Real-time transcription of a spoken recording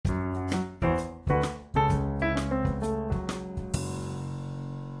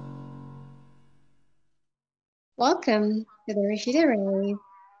Welcome to the Rashida Ray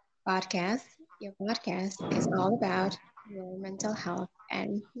podcast. Your podcast is all about your mental health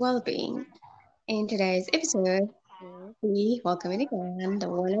and well-being. In today's episode, we'll be welcoming again the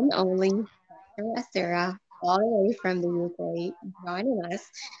one and only Dr. Astera, all the way from the UK, joining us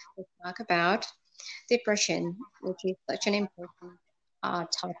to talk about depression, which is such an important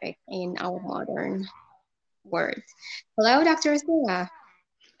topic in our modern world. Hello, Dr. Astera.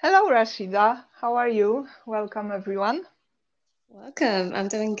 Hello, Rashida. How are you? Welcome, everyone. Welcome. I'm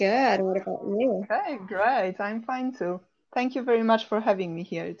doing good. What about you? Okay, great. I'm fine too. Thank you very much for having me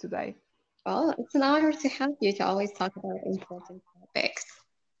here today. Well, it's an honor to have you to always talk about important topics.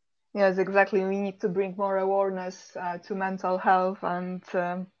 Yes, exactly. We need to bring more awareness to mental health and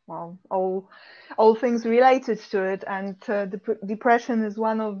all things related to it. And depression is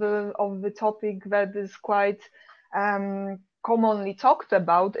one of the topic that is quite commonly talked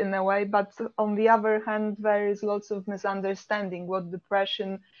about in a way. But on the other hand, there is lots of misunderstanding what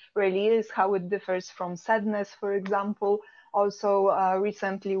depression really is, how it differs from sadness, for example. Also,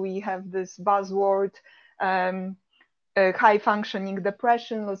 recently we have this buzzword. High functioning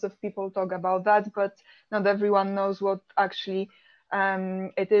depression. Lots of people talk about that, but not everyone knows what actually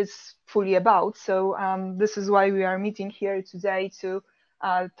it is fully about. So this is why we are meeting here today to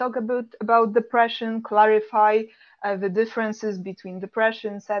talk about depression, clarify the differences between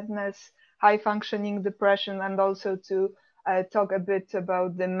depression, sadness, high functioning depression, and also to talk a bit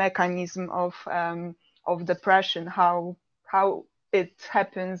about the mechanism of depression, how it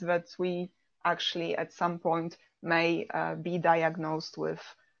happens that we actually at some point may be diagnosed with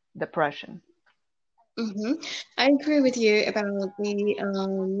depression. hmm I agree with you about the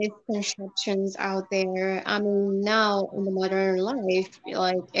misconceptions out there. I mean, now in the modern life,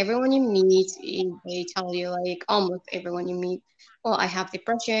 like everyone you meet, they tell you, like almost everyone you meet, well, I have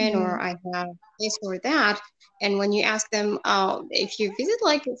depression or Mm, I have this or that. And when you ask them, if you visit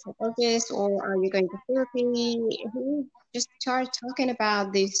like a psychologist or are you going to therapy, he just start talking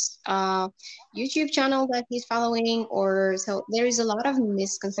about this YouTube channel that he's following, or so there is a lot of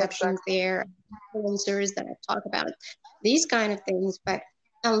misconceptions exactly. there, influencers that talk about these kind of things, but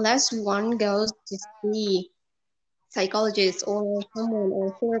unless one goes to see psychologists or someone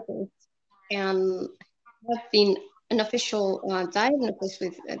or therapist and have been an official diagnosis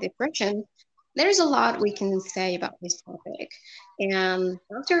with depression, there's a lot we can say about this topic. And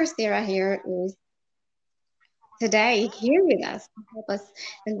Dr. Sarah here is today here with us to help us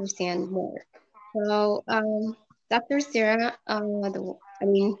understand more. So, Dr. Sarah,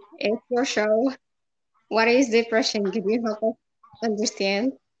 it's your show. What is depression? Could you help us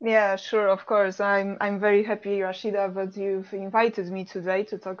understand? Yeah, sure, of course. I'm very happy, Rashida, that you've invited me today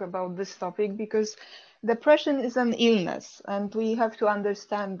to talk about this topic because depression is an illness, and we have to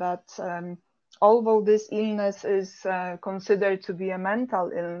understand that although this illness is considered to be a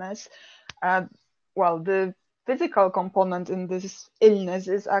mental illness, uh, the physical component in this illness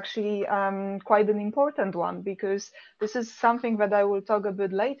is actually quite an important one because this is something that I will talk a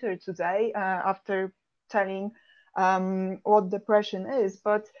bit later today after telling what depression is.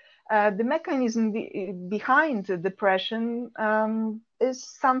 But the mechanism behind the depression is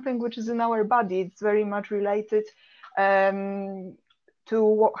something which is in our body. It's very much related um,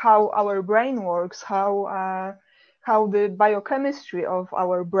 to how our brain works, how the biochemistry of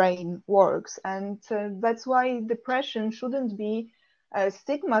our brain works. And that's why depression shouldn't be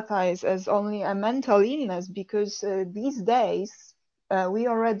stigmatized as only a mental illness, because these days we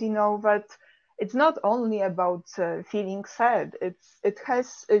already know that it's not only about feeling sad. It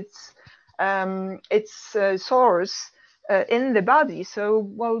has its source in the body.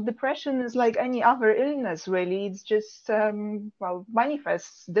 So, depression is like any other illness, really. It's just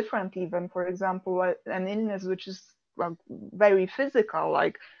manifests differently than, for example, an illness which is very physical,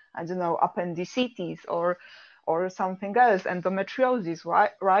 like I don't know, appendicitis or something else, endometriosis,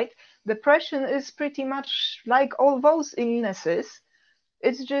 right? Right. Depression is pretty much like all those illnesses.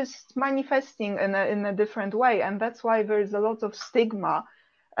 It's just manifesting in a different way, and that's why there is a lot of stigma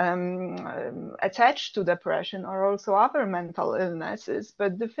attached to depression or also other mental illnesses.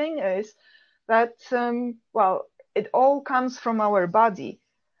 But the thing is that it all comes from our body,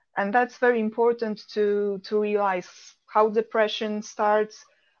 and that's very important to realize how depression starts,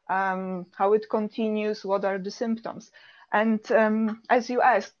 how it continues, what are the symptoms. And as you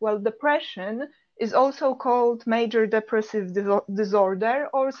asked, well, depression is also called major depressive disorder,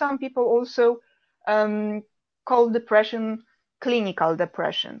 or some people also um, call depression clinical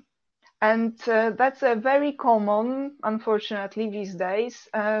depression. And that's a very common, unfortunately, these days,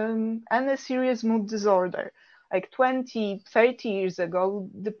 and a serious mood disorder. Like 20, 30 years ago,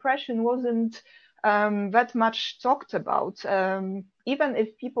 depression wasn't that much talked about. Even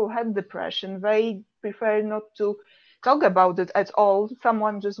if people had depression, they prefer not to talk about it at all.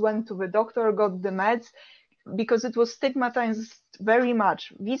 Someone just went to the doctor, got the meds, because it was stigmatized very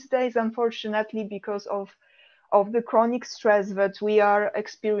much. These days, unfortunately, because of the chronic stress that we are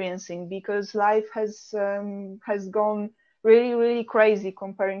experiencing, because life has gone really crazy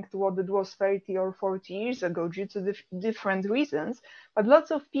comparing to what it was 30 or 40 years ago due to different reasons. But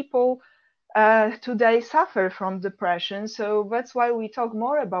lots of people today suffer from depression, so that's why we talk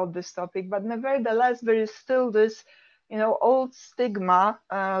more about this topic. But nevertheless, there is still this, old stigma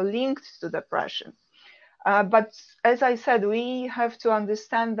linked to depression. But as I said, we have to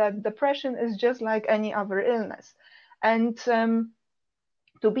understand that depression is just like any other illness. And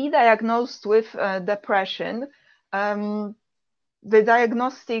to be diagnosed with depression, the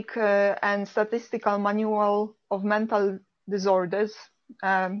Diagnostic and Statistical Manual of Mental Disorders,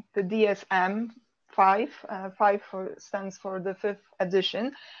 the DSM-5, 5 stands for the 5th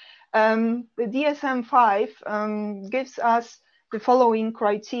edition. The DSM-5 gives us the following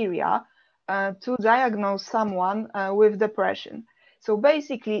criteria to diagnose someone with depression. So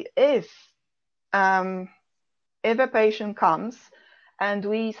basically, if a patient comes and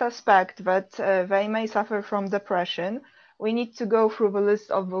we suspect that they may suffer from depression, we need to go through the list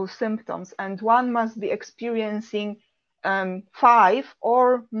of those symptoms, and one must be experiencing 5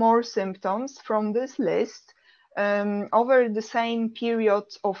 or more symptoms from this list over the same period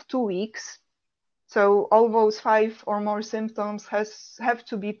of 2 weeks. So all those 5 or more symptoms have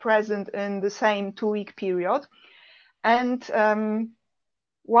to be present in the same 2-week period, and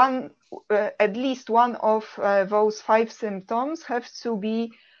at least one of those 5 symptoms have to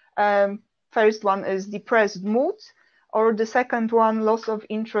be, first one is depressed mood, or the second one, loss of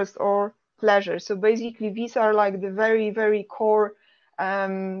interest or pleasure. So basically, these are like the very core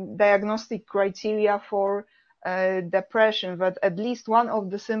diagnostic criteria for depression, that at least one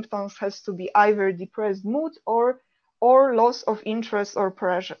of the symptoms has to be either depressed mood or loss of interest or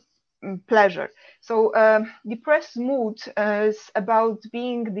pleasure. So depressed mood is about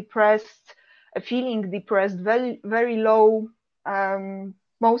being depressed, feeling depressed, very low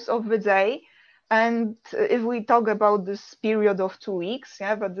most of the day. And if we talk about this period of 2 weeks,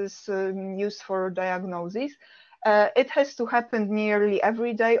 that is used for diagnosis, it has to happen nearly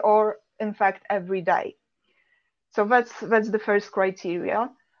every day, or in fact every day. So that's the first criteria.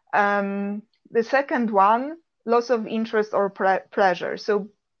 The second one, loss of interest or pleasure. So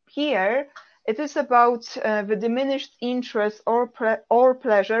here it is about the diminished interest or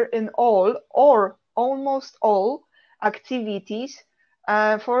pleasure in all or almost all activities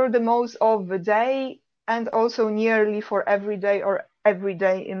for the most of the day, and also nearly for every day or every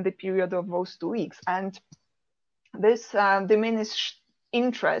day in the period of those 2 weeks. And this diminished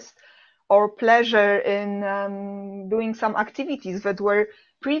interest or pleasure in doing some activities that were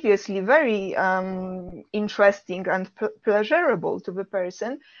previously very interesting and pleasurable to the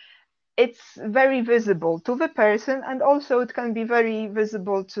person, it's very visible to the person, and also it can be very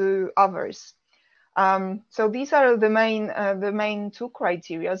visible to others. So these are the main 2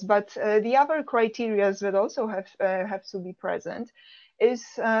 criteria, but the other criteria that also have to be present is,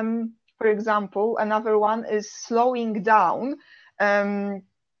 for example, another one is slowing down,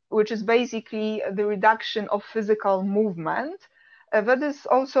 which is basically the reduction of physical movement. That is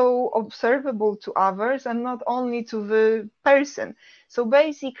also observable to others and not only to the person. So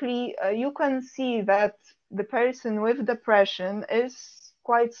basically, you can see that the person with depression is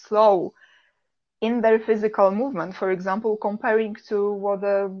quite slow in their physical movement, for example, comparing to what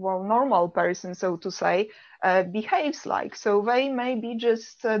a normal person, so to say, behaves like. So they may be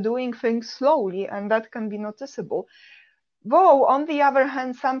just doing things slowly, and that can be noticeable. Though, on the other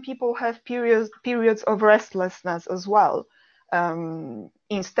hand, some people have periods of restlessness as well,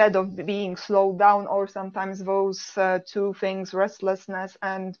 instead of being slowed down, or sometimes those 2 things, restlessness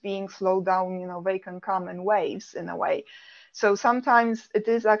and being slowed down, they can come in waves in a way. So sometimes it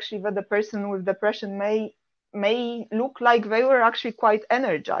is actually that the person with depression may look like they were actually quite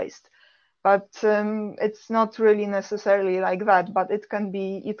energized, but it's not really necessarily like that. But it can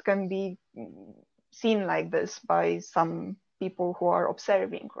be seen like this by some people who are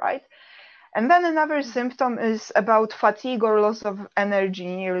observing, right? And then another symptom is about fatigue or loss of energy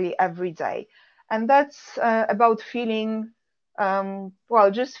nearly every day. And that's about feeling,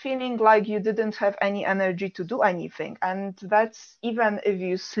 just feeling like you didn't have any energy to do anything. And that's even if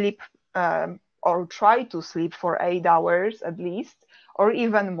you sleep or try to sleep for 8 hours at least, or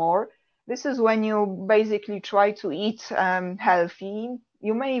even more. This is when you basically try to eat healthy,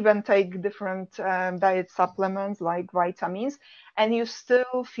 you may even take different diet supplements like vitamins, and you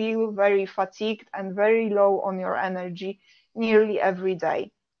still feel very fatigued and very low on your energy nearly every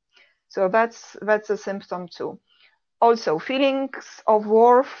day. So that's a symptom too. Also, feelings of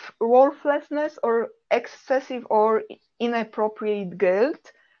worthlessness or excessive or inappropriate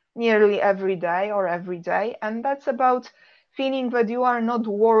guilt nearly every day or every day. And that's about feeling that you are not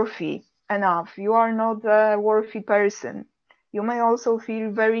worthy enough. You are not a worthy person. You may also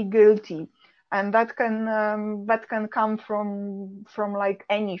feel very guilty. And that can come from like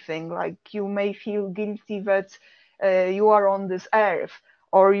anything. Like you may feel guilty that you are on this earth,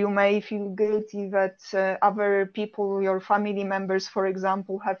 or you may feel guilty that other people, your family members, for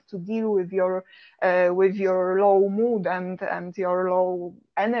example, have to deal with your low mood and your low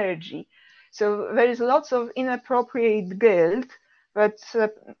energy. So there is lots of inappropriate guilt that a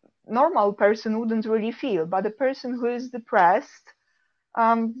normal person wouldn't really feel, but a person who is depressed,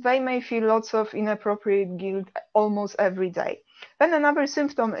 they may feel lots of inappropriate guilt almost every day. Then another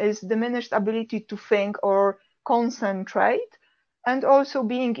symptom is diminished ability to think or concentrate, and also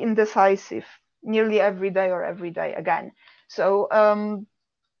being indecisive nearly every day or every day again. So,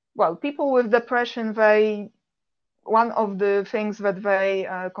 well, people with depression, one of the things that they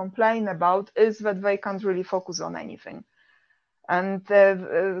complain about is that they can't really focus on anything. And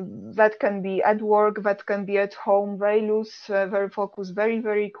that can be at work, that can be at home. They lose their focus very,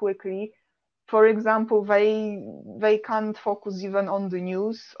 very quickly. For example, they can't focus even on the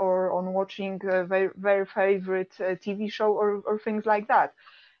news or on watching their favorite TV show or things like that.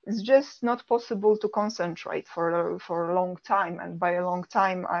 It's just not possible to concentrate for a long time, and by a long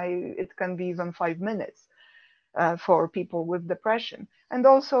time, it can be even 5 minutes for people with depression. And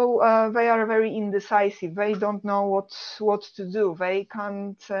also, they are very indecisive. They don't know what to do. They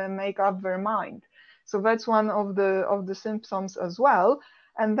can't make up their mind. So that's one of the symptoms as well.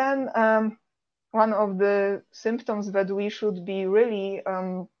 And then one of the symptoms that we should be really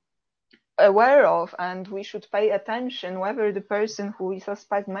aware of, and we should pay attention whether the person who we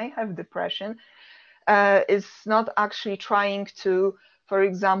suspect may have depression is not actually trying to, for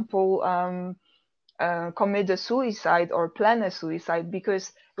example, commit a suicide or plan a suicide,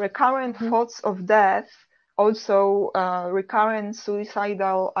 because recurrent thoughts of death, also recurrent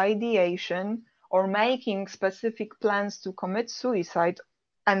suicidal ideation, or making specific plans to commit suicide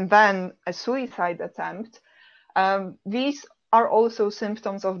and then a suicide attempt, these are also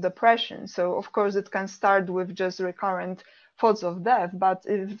symptoms of depression. So of course it can start with just recurrent thoughts of death, but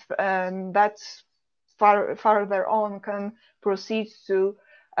if that's farther on can proceed to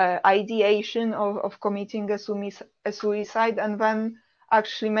ideation of committing a suicide, and then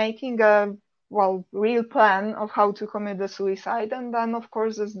actually making a real plan of how to commit a suicide, and then of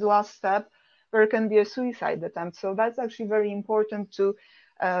course as the last step there can be a suicide attempt. So that's actually very important to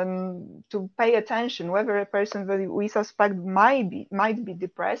pay attention whether a person that we suspect might be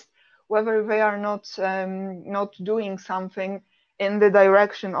depressed, whether they are not doing something in the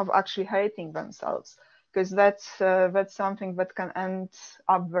direction of actually hurting themselves, because that's something that can end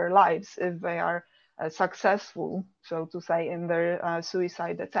up their lives if they are successful, so to say, in their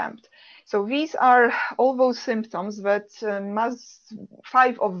suicide attempt. So these are all those symptoms that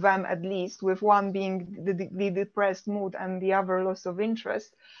 5 of them at least, with one being the depressed mood and the other loss of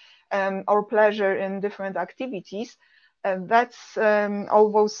interest or pleasure in different activities. That's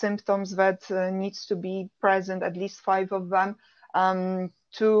all those symptoms that needs to be present, at least 5 of them,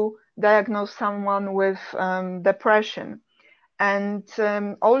 to diagnose someone with depression. And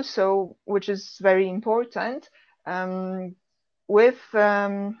also, which is very important, with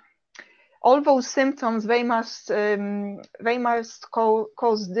all those symptoms, they must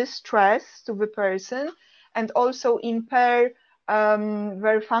cause distress to the person, and also impair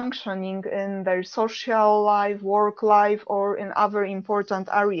their functioning in their social life, work life, or in other important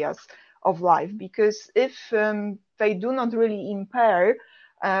areas of life. Because if they do not really impair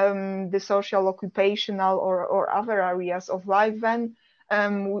the social, occupational, or other areas of life, then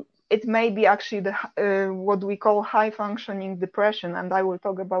it may be actually what we call high functioning depression, and I will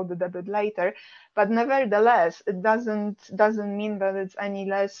talk about that a bit later. But nevertheless, it doesn't mean that it's any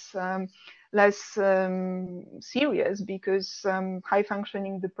less serious, because high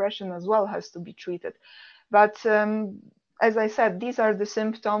functioning depression as well has to be treated. But as I said, these are the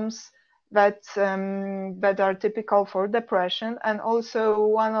symptoms that are typical for depression. And also,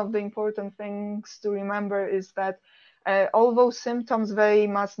 one of the important things to remember is that all those symptoms, they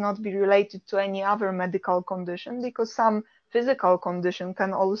must not be related to any other medical condition, because some physical condition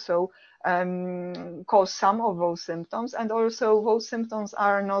can also cause some of those symptoms. And also, those symptoms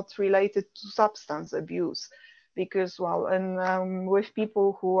are not related to substance abuse. because, well, and with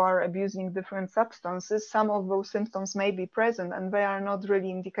people who are abusing different substances, some of those symptoms may be present and they are not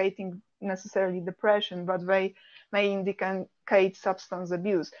really indicating necessarily depression, but they may indicate substance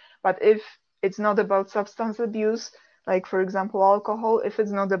abuse. But if it's not about substance abuse, like for example alcohol, if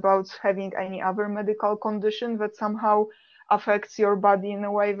it's not about having any other medical condition that somehow affects your body in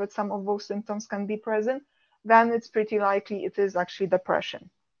a way that some of those symptoms can be present, then it's pretty likely it is actually depression.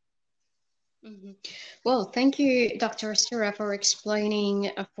 Mm-hmm. Well, thank you, Dr. Sarah, for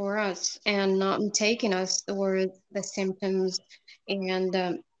explaining for us and taking us towards the symptoms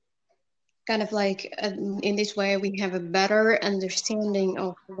and kind of like in this way we have a better understanding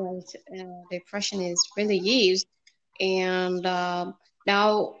of what depression is really is. And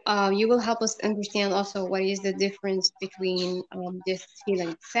now you will help us understand also what is the difference between just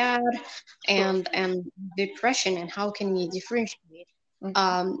feeling sad and depression and how can we differentiate.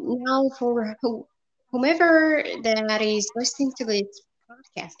 Now for whomever that is listening to this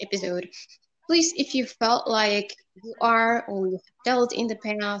podcast episode, please, if you felt like you are or you have dealt in the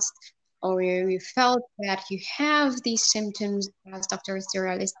past or you felt that you have these symptoms, as Dr.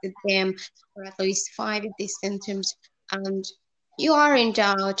 Estera listed them, or at least 5 of these symptoms, and you are in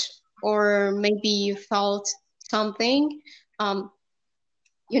doubt, or maybe you felt something, um,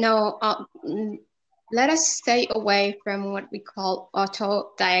 you know, let us stay away from what we call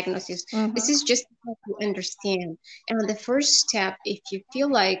auto-diagnosis. This is just to help you understand. And the first step, if you feel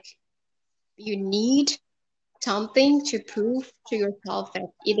like you need something to prove to yourself that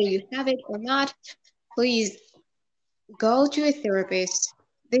either you have it or not, please go to a therapist.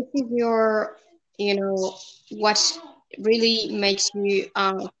 This is your, what really makes you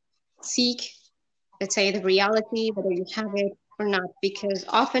seek, let's say, the reality, whether you have it or not, because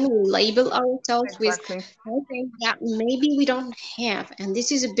often we label ourselves with something that maybe we don't have, and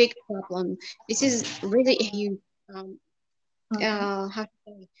this is a big problem. This is really a huge how to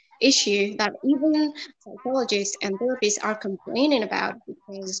say, issue that even psychologists and therapists are complaining about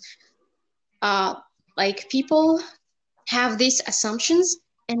because like people have these assumptions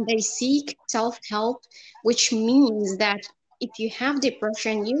and they seek self-help, which means that if you have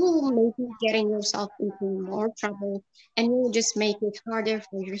depression, you will maybe getting yourself into more trouble and you will just make it harder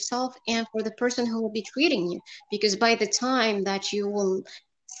for yourself and for the person who will be treating you. Because by the time that you will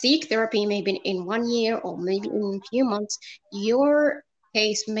seek therapy, maybe in 1 year or maybe in a few months, your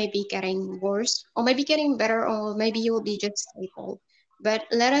case may be getting worse or maybe getting better or maybe you will be just stable. But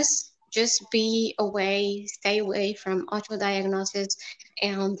let us just be away, stay away from auto-diagnosis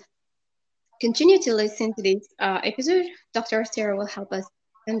and continue to listen to this episode. Dr. Sarah will help us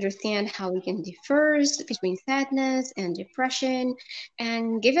understand how we can differ between sadness and depression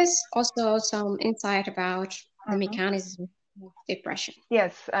and give us also some insight about the mechanism of depression.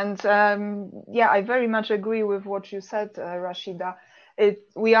 Yes, and yeah, I very much agree with what you said, Rashida.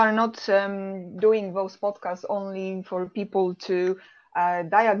 We are not doing those podcasts only for people to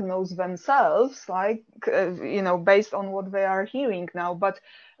diagnose themselves, like, based on what they are hearing now. But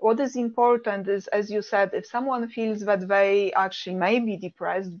what is important is, as you said, if someone feels that they actually may be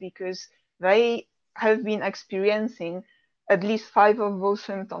depressed because they have been experiencing at least 5 of those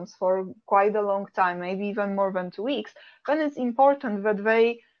symptoms for quite a long time, maybe even more than 2 weeks, then it's important that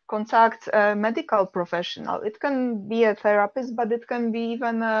they contact a medical professional. It can be a therapist, but it can be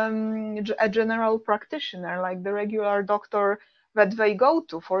even a general practitioner, like the regular doctor that they go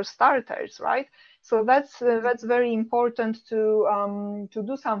to for starters, right? So that's very important to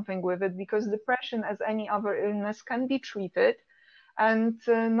do something with it, because depression, as any other illness, can be treated, and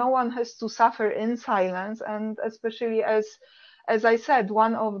no one has to suffer in silence. And especially as I said,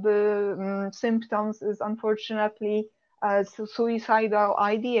 one of the symptoms is unfortunately suicidal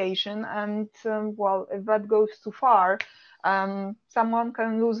ideation, and well, if that goes too far, someone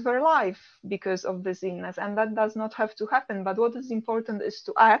can lose their life because of this illness, and that does not have to happen. But what is important is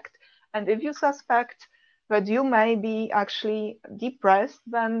to act, and if you suspect that you may be actually depressed,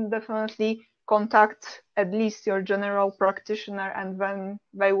 then definitely contact at least your general practitioner, and then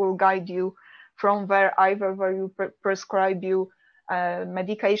they will guide you from there. Either they will prescribe you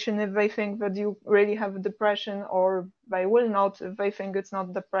medication if they think that you really have depression, or they will not if they think it's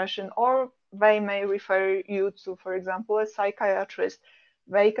not depression, or they may refer you to, for example, a psychiatrist.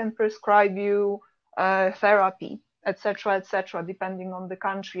 They can prescribe you therapy, etc., etc., depending on the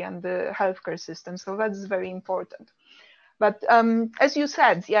country and the healthcare system. So that's very important. But as you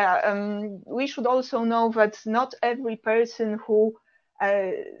said, we should also know that not every person who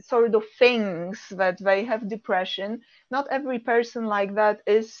sort of thinks that they have depression, not every person like that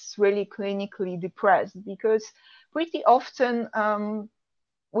is really clinically depressed, because pretty often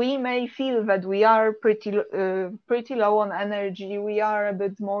we may feel that we are pretty low on energy. We are a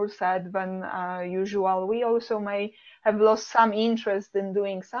bit more sad than usual. We also may have lost some interest in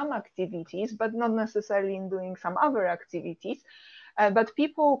doing some activities, but not necessarily in doing some other activities. But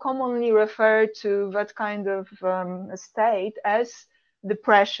people commonly refer to that kind of state as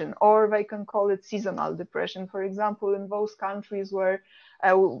depression, or they can call it seasonal depression. For example, in those countries where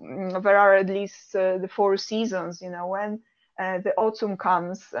there are at least the 4 seasons, when the autumn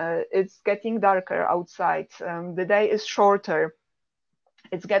comes, it's getting darker outside, the day is shorter,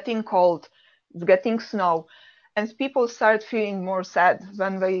 it's getting cold, it's getting snow, and people start feeling more sad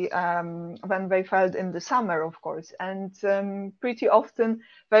than they felt in the summer, of course. And pretty often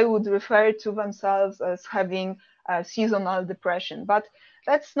they would refer to themselves as having seasonal depression, but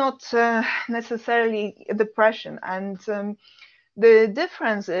that's not necessarily depression. And the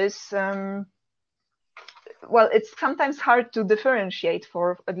difference is, well, it's sometimes hard to differentiate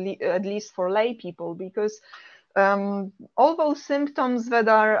for at least for lay people, because all those symptoms that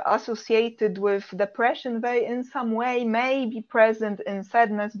are associated with depression, they in some way may be present in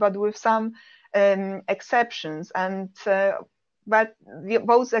sadness, but with some exceptions. And but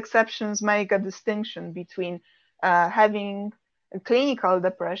those exceptions make a distinction between having a clinical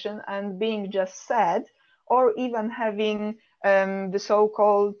depression and being just sad, or even having the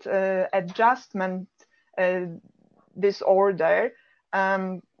so-called adjustment disorder,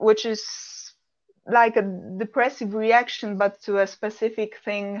 which is like a depressive reaction, but to a specific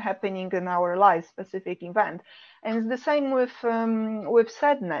thing happening in our life, specific event. And it's the same with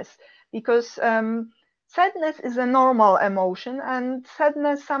sadness, because sadness is a normal emotion, and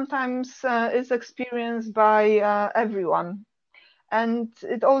sadness sometimes is experienced by everyone. And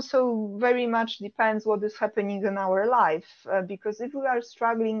it also very much depends what is happening in our life, because if we are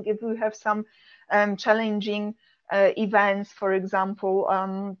struggling, if we have some challenging events, for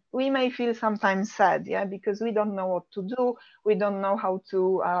example, we may feel sometimes sad, because we don't know what to do, we don't know how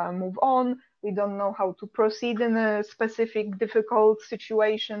to move on, we don't know how to proceed in a specific difficult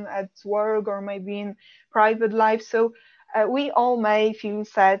situation at work or maybe in private life. So we all may feel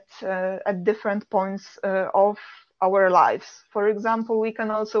sad at different points of our lives. For example, we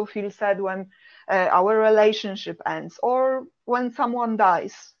can also feel sad when our relationship ends, or when someone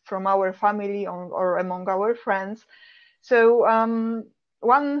dies from our family or among our friends. So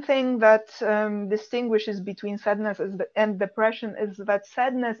one thing that distinguishes between sadness and depression is that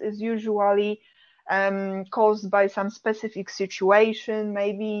sadness is usually caused by some specific situation,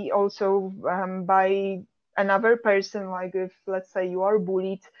 maybe also by another person, like if, let's say, you are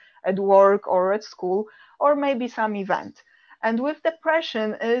bullied at work or at school, or maybe some event. And with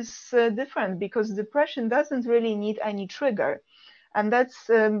depression is different, because depression doesn't really need any trigger. And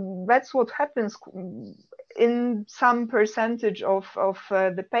that's what happens in some percentage of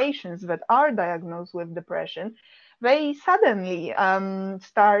the patients that are diagnosed with depression. They suddenly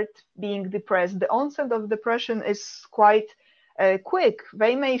start being depressed. The onset of depression is quite quick.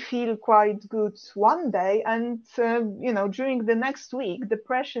 They may feel quite good one day, and during the next week,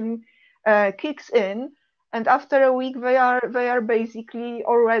 depression kicks in. And after a week, they are basically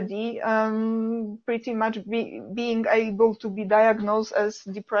already pretty much being able to be diagnosed as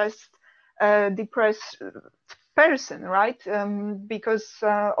depressed person, right? Because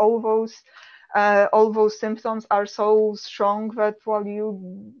all those symptoms are so strong that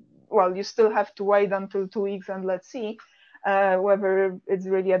you still have to wait until 2 weeks, and let's see whether it's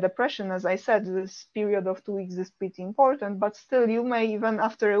really a depression. As I said, this period of 2 weeks is pretty important, but still you may even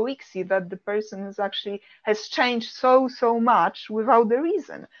after a week see that the person has changed so much without the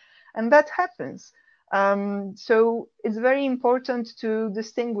reason. And that happens. So it's very important to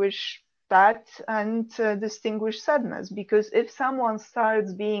distinguish that and distinguish sadness, because if someone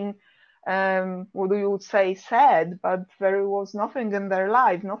starts being what you would say sad, but there was nothing in their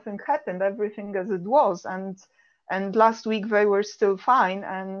life, nothing happened, everything as it was, and last week they were still fine,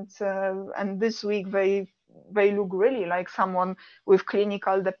 and this week they look really like someone with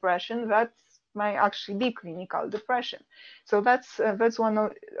clinical depression, that may actually be clinical depression. So that's one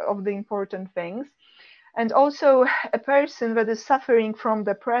of the important things. And also, a person that is suffering from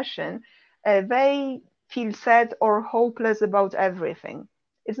depression, they feel sad or hopeless about everything.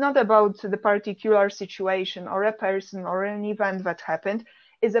 It's not about the particular situation or a person or an event that happened.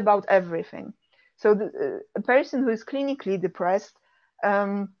 It's about everything. So a person who is clinically depressed,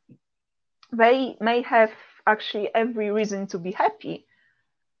 they may have actually every reason to be happy,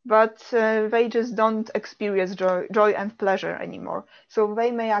 but they just don't experience joy and pleasure anymore. So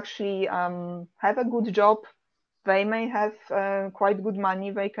they may actually have a good job, they may have quite good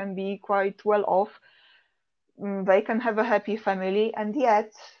money, they can be quite well off, they can have a happy family, and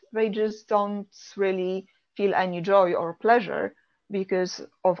yet they just don't really feel any joy or pleasure because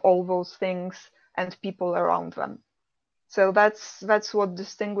of all those things and people around them. So that's what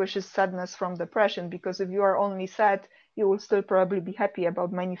distinguishes sadness from depression, because if you are only sad, you will still probably be happy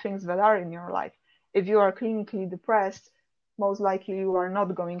about many things that are in your life. If you are clinically depressed, most likely you are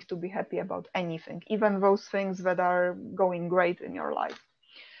not going to be happy about anything, even those things that are going great in your life.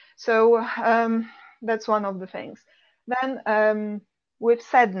 So that's one of the things. Then with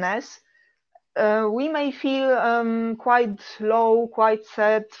sadness, we may feel quite low, quite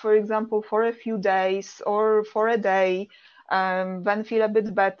sad, for example, for a few days or for a day, then feel a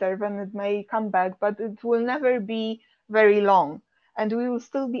bit better, then it may come back, but it will never be very long. And we will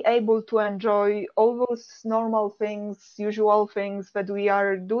still be able to enjoy all those normal things, usual things that we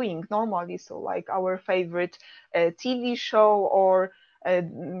are doing normally. So like our favorite TV show, or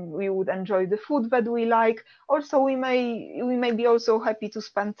we would enjoy the food that we like. Also, we may be also happy to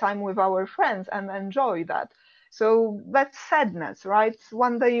spend time with our friends and enjoy that. So that's sadness, right?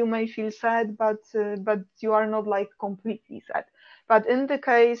 One day you may feel sad, but you are not like completely sad. But in the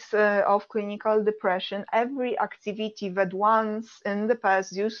case of clinical depression, every activity that once in the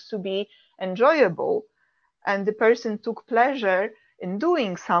past used to be enjoyable and the person took pleasure in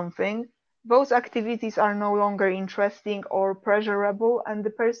doing something, those activities are no longer interesting or pleasurable, and the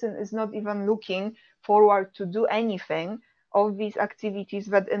person is not even looking forward to do anything of these activities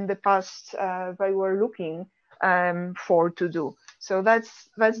that in the past they were looking for to do. So that's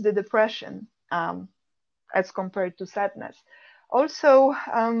the depression as compared to sadness. Also,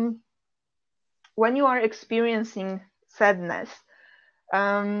 when you are experiencing sadness,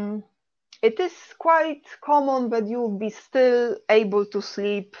 it is quite common that you'll be still able to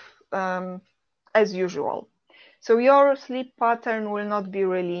sleep as usual. So your sleep pattern will not be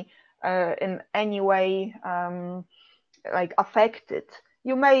really in any way like affected.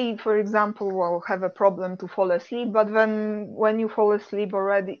 You may, for example, well, have a problem to fall asleep, but then when you fall asleep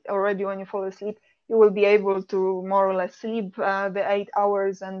already when you fall asleep, you will be able to more or less sleep the 8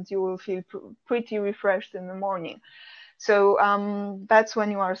 hours, and you will feel pretty refreshed in the morning. So that's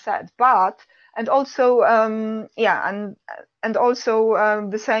when you are sad. And also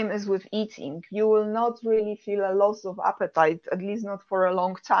the same is with eating. You will not really feel a loss of appetite, at least not for a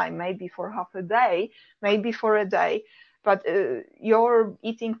long time, maybe for half a day, maybe for a day, but your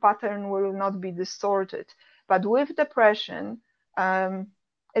eating pattern will not be distorted. But with depression,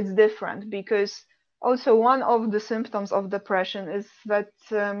 it's different, because also one of the symptoms of depression is that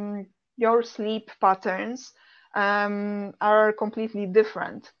your sleep patterns are completely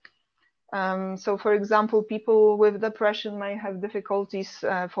different. So, for example, people with depression may have difficulties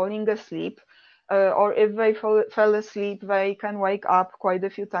falling asleep, or if they fell asleep, they can wake up quite a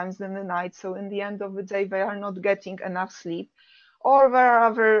few times in the night. So, in the end of the day, they are not getting enough sleep. Or there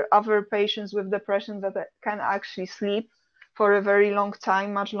are other patients with depression that can actually sleep for a very long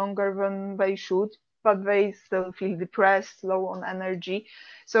time, much longer than they should, but they still feel depressed, low on energy.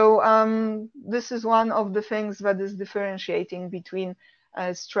 So this is one of the things that is differentiating between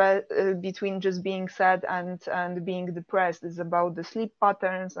stress, between just being sad and being depressed, is about the sleep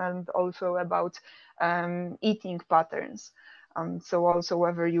patterns and also about eating patterns. So also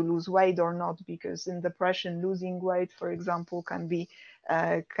whether you lose weight or not, because in depression, losing weight, for example, can be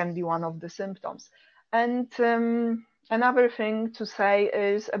one of the symptoms. And another thing to say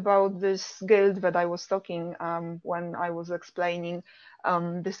is about this guilt that I was talking when I was explaining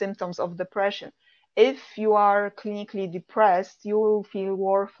the symptoms of depression. If you are clinically depressed, you will feel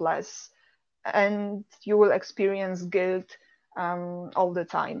worthless and you will experience guilt all the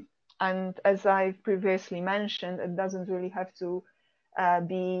time. And as I previously mentioned, it doesn't really have to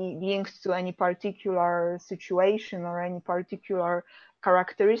be linked to any particular situation or any particular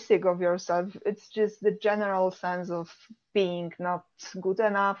characteristic of yourself. It's just the general sense of being not good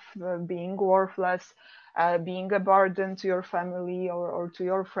enough, being worthless, being a burden to your family or to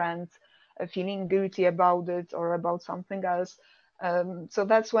your friends, feeling guilty about it or about something else. So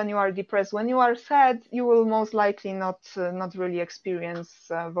that's when you are depressed. When you are sad, you will most likely not really experience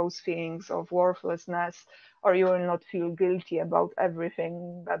those feelings of worthlessness, or you will not feel guilty about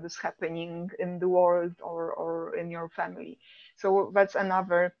everything that is happening in the world or in your family. So that's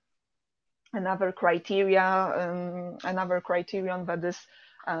another criteria, another criterion that is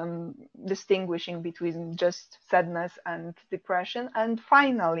distinguishing between just sadness and depression. And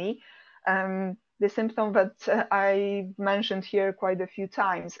finally, the symptom that I mentioned here quite a few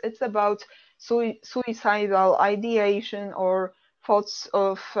times, it's about suicidal ideation or thoughts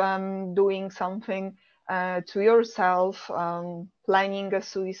of doing something to yourself, planning a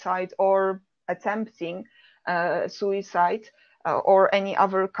suicide or attempting suicide or any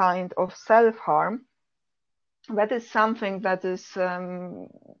other kind of self-harm. That is something that is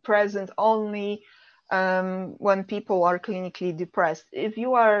present only when people are clinically depressed. If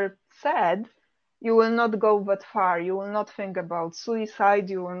you are sad, you will not go that far. You will not think about suicide.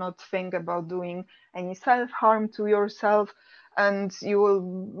 You will not think about doing any self-harm to yourself, and you will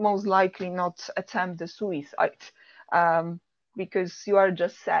most likely not attempt the suicide because you are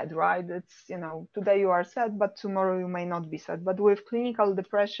just sad, right? It's, today you are sad, but tomorrow you may not be sad. But with clinical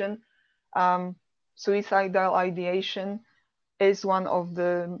depression, suicidal ideation is one of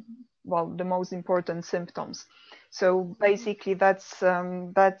the most important symptoms. So basically, that's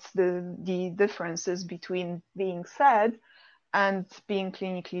the differences between being sad and being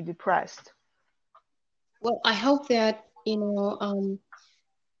clinically depressed. Well, I hope that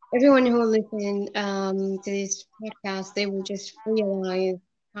everyone who listens to this podcast, they will just realize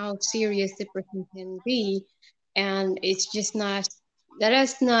how serious depression can be, and it's just not. Let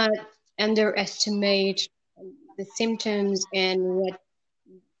us not underestimate the symptoms and what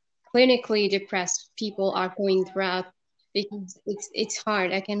clinically depressed people are going through, because it's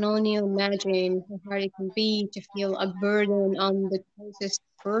hard. I can only imagine how hard it can be to feel a burden on the closest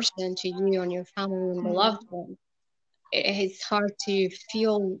person to you, on your family and beloved one. It's hard to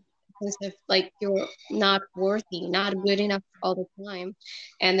feel as if like you're not worthy, not good enough all the time.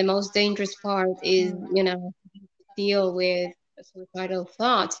 And the most dangerous part is, deal with suicidal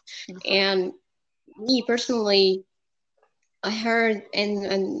thoughts. And me personally, I heard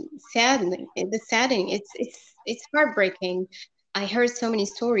and saddening, the saddening, it's heartbreaking. I heard so many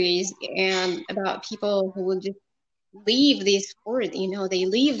stories and about people who will just leave this world, they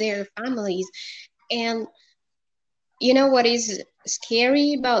leave their families. And you know what is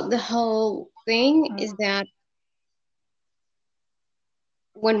scary about the whole thing is that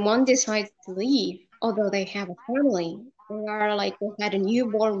when one decides to leave, although they have a family, they had a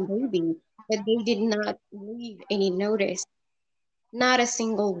newborn baby, but they did not leave any notice, not a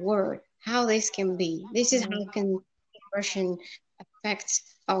single word. How this can be. This is how can depression affect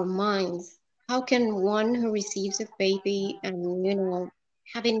our minds. How can one who receives a baby and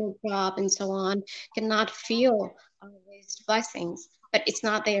having a job and so on cannot feel all these blessings? But it's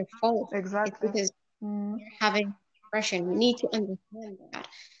not their fault. Exactly. It's because they're having depression. You need to understand that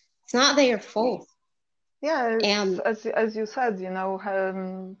it's not their fault. Yeah, And as you said,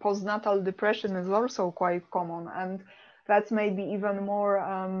 postnatal depression is also quite common, and that's maybe even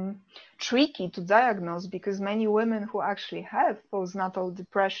more tricky to diagnose because many women who actually have postnatal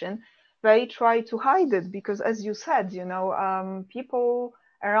depression, they try to hide it because, as you said, people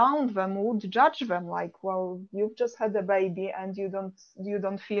around them would judge them like, well, you've just had a baby and you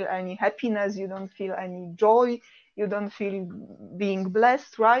don't feel any happiness, you don't feel any joy, you don't feel being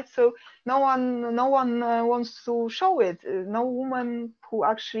blessed, right? So no one wants to show it. No woman who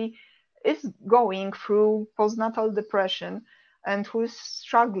actually is going through postnatal depression and who is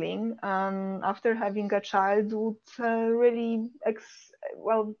struggling after having a child would really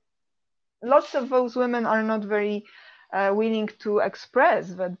well, lots of those women are not very willing to express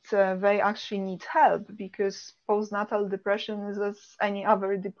that they actually need help because postnatal depression is as any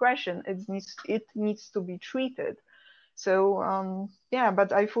other depression. It needs to be treated. So yeah,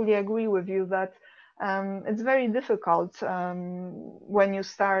 but I fully agree with you that it's very difficult when you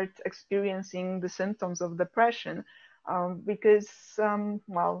start experiencing the symptoms of depression because,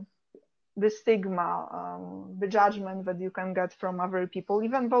 well, the stigma, the judgment that you can get from other people,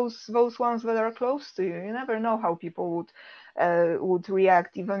 even those ones that are close to you. You never know how people would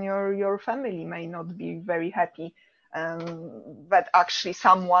react. Even your family may not be very happy that actually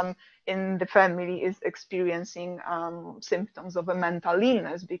someone in the family is experiencing symptoms of a mental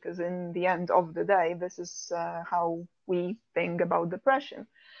illness, because in the end of the day, this is how we think about depression.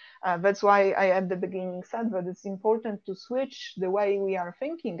 That's why I at the beginning said that it's important to switch the way we are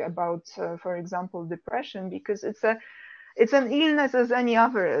thinking about, for example, depression, because it's an illness as any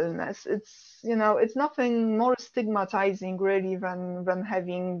other illness. It's nothing more stigmatizing really than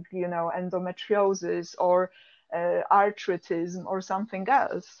having endometriosis or arthritis or something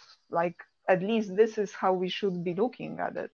else. Like, at least this is how we should be looking at it.